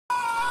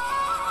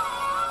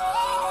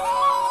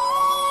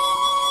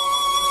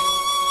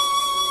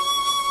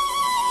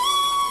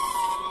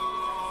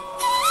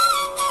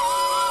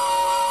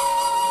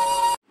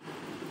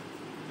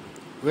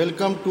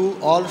Welcome to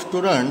all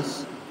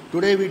students.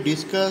 Today we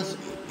discuss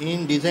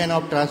in design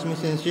of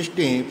transmission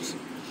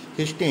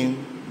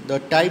system the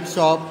types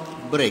of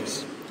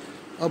brakes.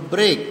 A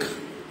brake,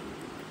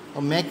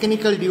 a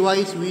mechanical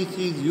device which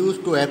is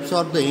used to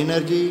absorb the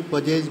energy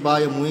possessed by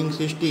a moving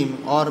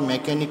system or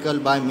mechanical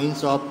by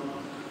means of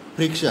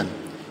friction.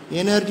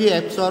 Energy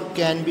absorbed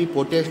can be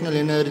potential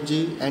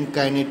energy and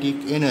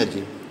kinetic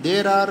energy.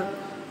 There are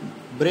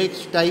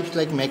brakes types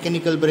like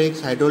mechanical brakes,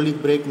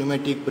 hydraulic brake,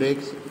 pneumatic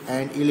brakes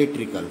and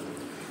electrical.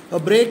 A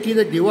brake is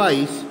a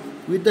device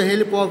with the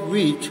help of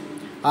which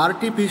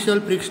artificial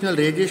frictional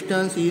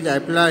resistance is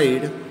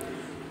applied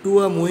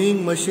to a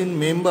moving machine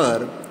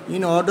member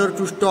in order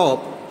to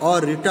stop or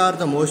retard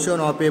the motion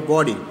of a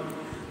body.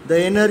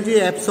 The energy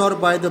absorbed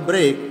by the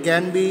brake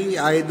can be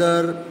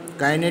either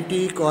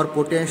kinetic or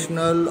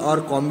potential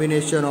or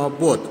combination of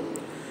both.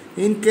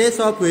 In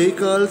case of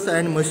vehicles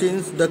and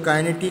machines, the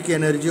kinetic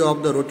energy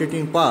of the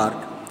rotating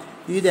part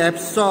is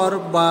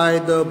absorbed by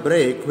the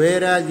brake,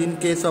 whereas in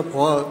case of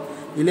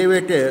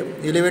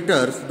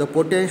elevators, the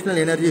potential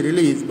energy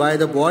released by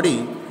the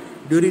body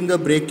during the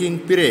braking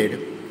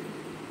period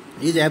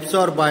is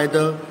absorbed by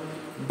the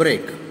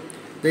brake.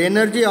 The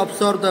energy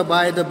absorbed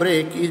by the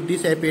brake is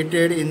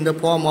dissipated in the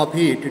form of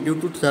heat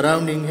due to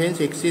surrounding, hence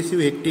excessive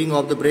heating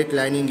of the brake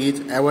lining is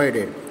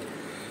avoided.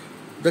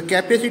 The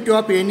capacity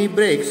of any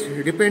brakes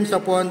depends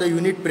upon the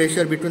unit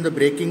pressure between the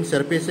braking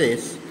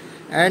surfaces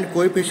and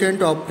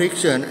coefficient of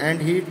friction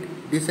and heat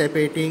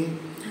dissipating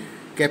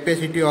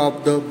capacity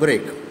of the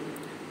brake.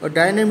 A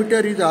dynamometer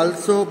is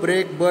also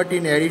brake, but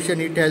in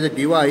addition it has a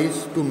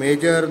device to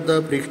measure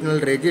the frictional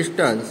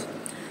resistance.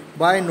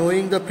 By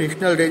knowing the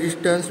frictional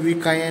resistance, we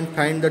can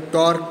find the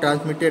torque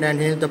transmitted and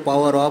hence the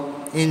power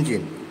of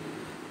engine.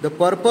 The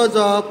purpose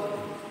of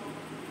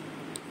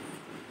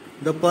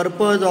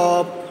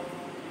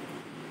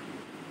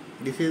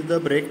this is the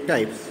brake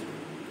types.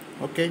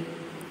 Okay.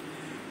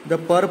 The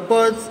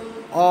purpose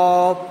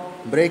of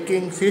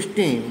braking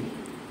system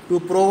to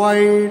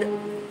provide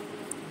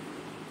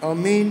a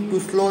mean to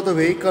slow the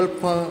vehicle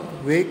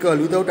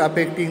without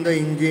affecting the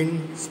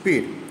engine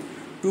speed.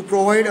 To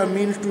provide a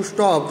means to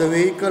stop the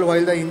vehicle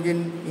while the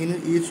engine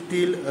is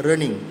still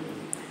running.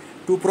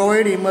 To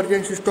provide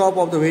emergency stop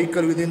of the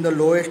vehicle within the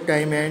lowest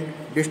time and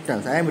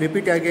distance. I am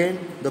repeat again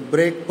the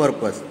brake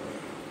purpose.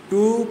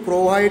 To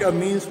provide a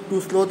means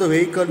to slow the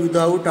vehicle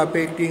without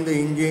affecting the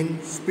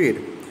engine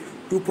speed.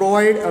 To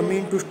provide a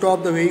means to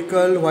stop the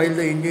vehicle while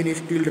the engine is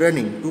still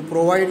running. To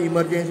provide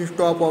emergency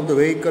stop of the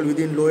vehicle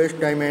within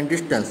lowest time and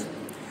distance.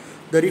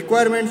 The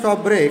requirements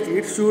of brake: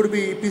 it should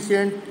be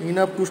efficient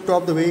enough to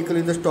stop the vehicle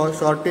in the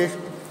shortest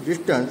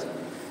distance.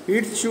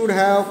 It should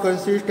have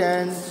consistent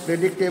and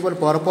predictable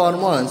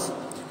performance.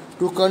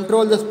 To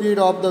control the speed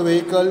of the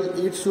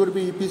vehicle, it should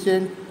be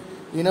efficient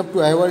enough to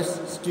avoid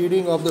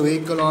steering of the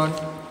vehicle on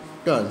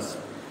turns.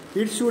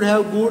 It should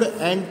have good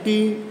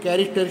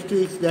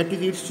anti-characteristics, that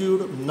is, it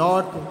should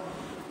not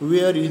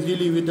wear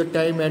easily with the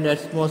time and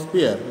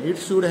atmosphere. It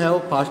should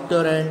have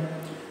faster and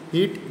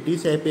heat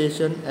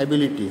dissipation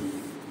ability.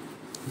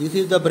 This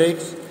is the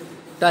brakes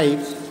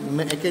types: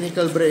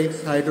 mechanical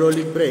brakes,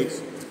 hydraulic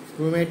brakes,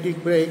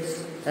 pneumatic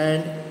brakes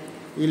and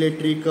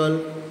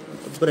electrical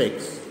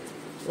brakes.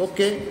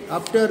 Okay,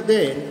 after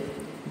that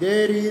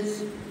there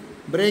is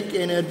brake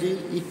energy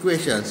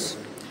equations.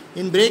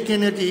 In brake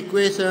energy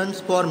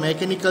equations for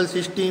mechanical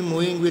system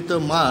moving with a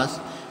mass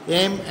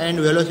m and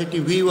velocity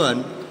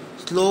v1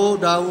 slow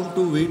down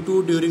to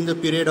v2 during the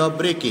period of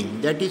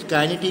braking, that is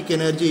kinetic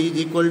energy is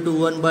equal to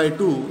 1 by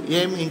 2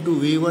 m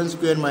into v1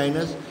 square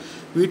minus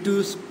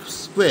v2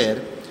 square.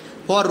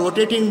 For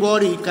rotating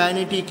body,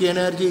 kinetic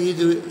energy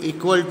is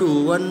equal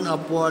to 1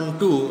 upon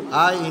 2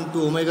 I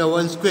into omega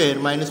 1 square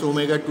minus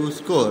omega 2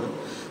 square.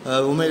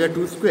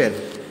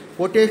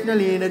 Potential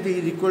energy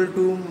is equal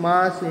to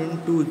mass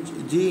into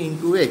g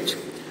into h.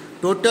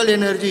 Total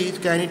energy is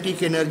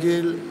kinetic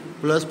energy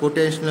plus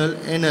potential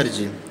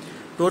energy.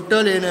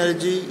 Total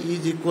energy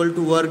is equal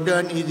to work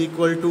done is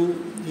equal to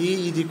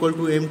E is equal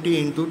to mt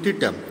into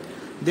theta.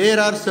 There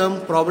are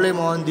some problem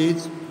on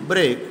this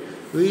brake.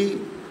 We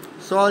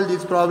solve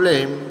this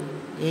problem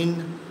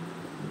in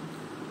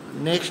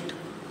next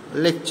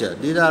lecture.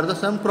 These are the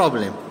some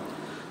problem.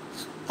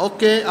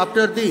 Okay,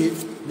 after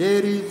this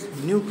there is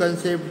new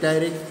concept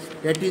that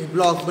is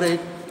block brake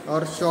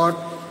or short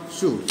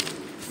shoe.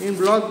 In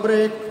block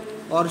brake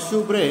or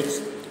shoe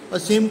brakes, a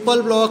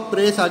simple block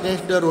press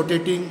against the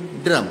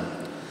rotating drum.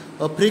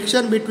 A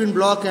friction between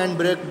block and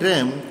brake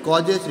drum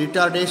causes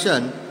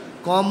retardation,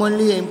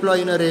 commonly employed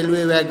in a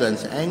railway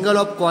wagons. Angle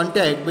of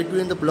contact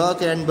between the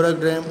block and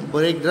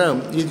brake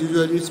drum is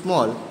usually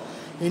small.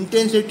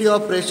 Intensity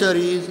of pressure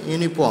is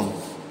uniform.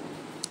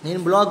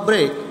 In block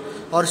brake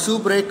or shoe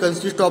brake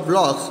consists of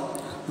blocks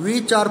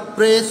which are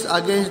pressed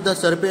against the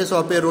surface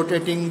of a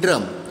rotating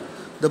drum.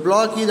 The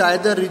block is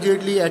either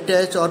rigidly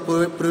attached or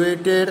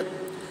pivoted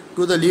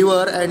to the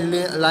lever and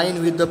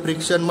line with the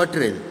friction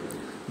material.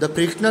 The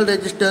frictional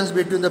resistance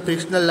between the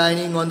frictional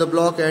lining on the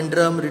block and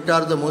drum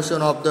retards the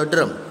motion of the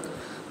drum.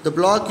 The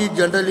block is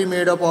generally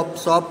made up of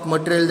soft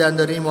material than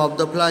the rim of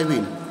the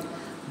flywheel.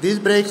 These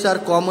brakes are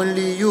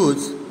commonly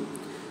used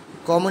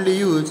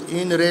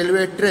in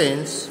railway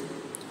trains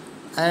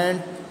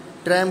and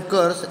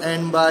tramcars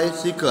and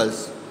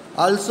bicycles.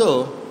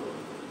 Also,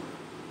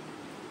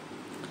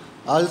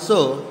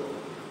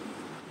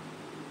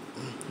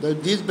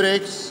 these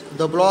brakes,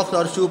 the blocks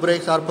or shoe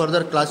brakes, are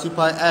further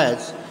classified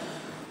as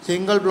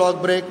single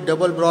block brake,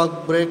 double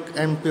block brake,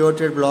 and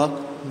pivoted block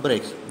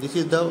brakes. This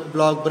is the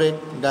block brake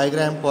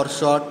diagram for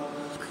short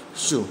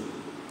shoe.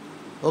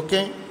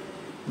 Okay,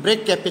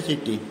 brake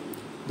capacity.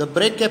 The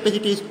brake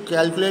capacity is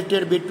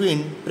calculated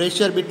between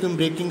pressure between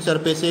braking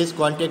surfaces,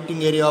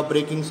 contacting area of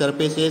braking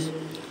surfaces,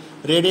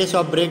 radius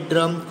of brake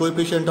drum,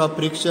 coefficient of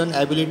friction,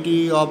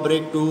 ability of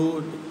brake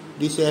to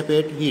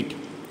dissipate heat.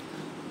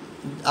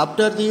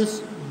 After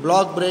this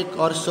block brake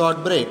or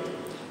short brake,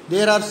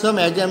 there are some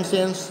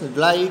assumptions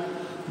like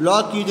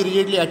block is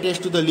rigidly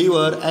attached to the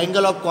lever,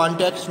 angle of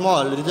contact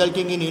small,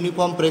 resulting in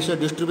uniform pressure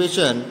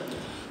distribution,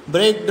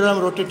 brake drum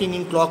rotating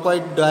in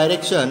clockwise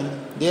direction.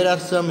 There are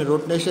some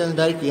rotations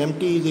like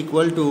MT is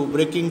equal to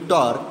braking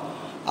torque,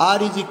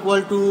 R is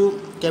equal to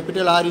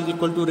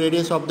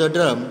radius of the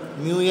drum,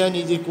 mu n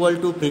is equal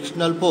to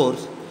frictional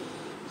force,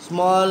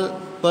 small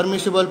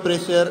permissible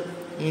pressure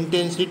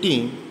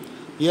intensity,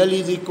 L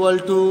is equal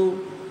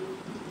to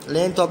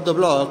length of the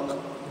block,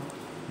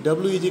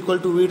 W is equal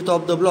to width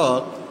of the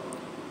block.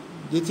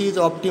 This is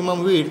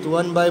optimum width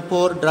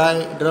 1/4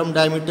 drum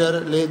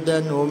diameter less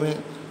than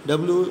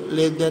W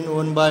less than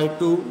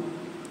 1/2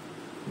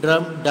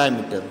 drum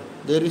diameter.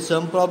 There is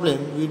some problem.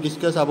 We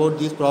discuss about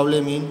this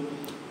problem in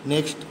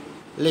next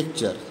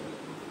lecture.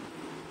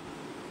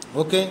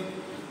 Okay.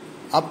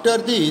 After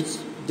this,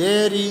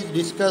 there is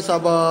discuss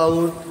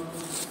about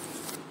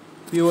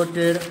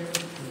pivoted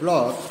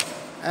block,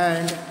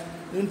 and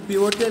in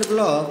pivoted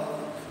block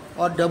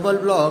or double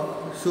block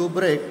shoe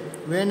brake,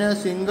 when a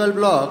single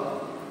block,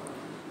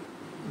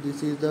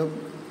 this is the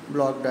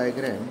block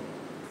diagram,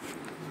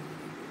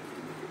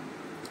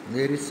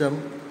 there is some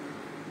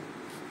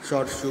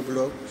short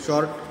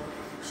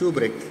shoe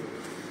brake.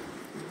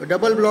 A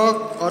double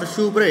block or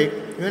shoe brake,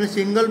 when a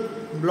single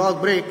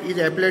block brake is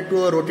applied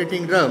to a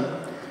rotating drum,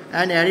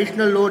 an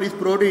additional load is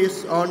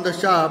produced on the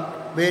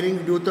shaft bearing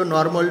due to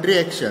normal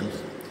reactions.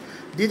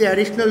 This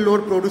additional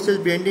load produces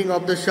bending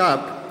of the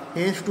shaft.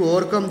 Hence, to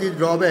overcome this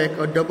drawback,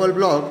 a double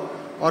block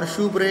or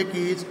shoe brake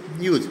is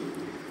used.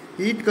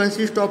 It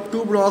consists of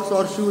two blocks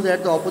or shoes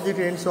at the opposite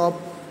ends of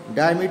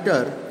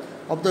diameter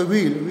of the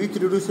wheel, which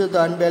reduces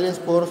the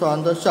unbalanced force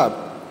on the shaft.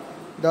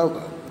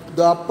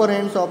 The upper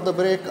ends of the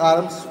brake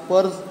arms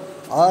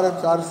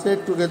are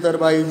set together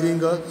by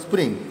using a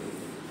spring.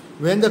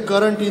 When the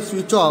current is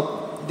switched off,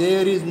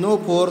 there is no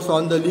force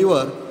on the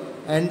lever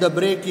and the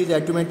brake is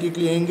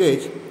automatically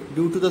engaged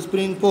due to the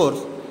spring force.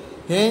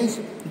 Hence,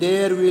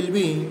 there will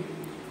be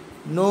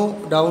no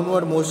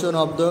downward motion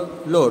of the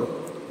load.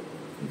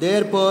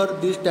 Therefore,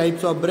 these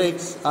types of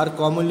brakes are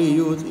commonly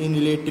used in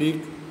electric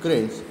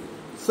cranes.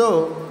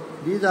 So,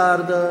 these are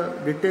the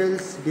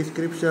details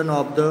description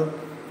of the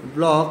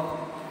block.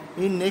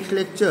 In next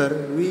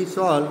lecture, we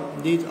solve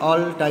these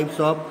all types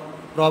of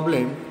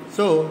problem.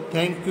 So,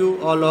 thank you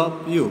all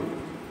of you.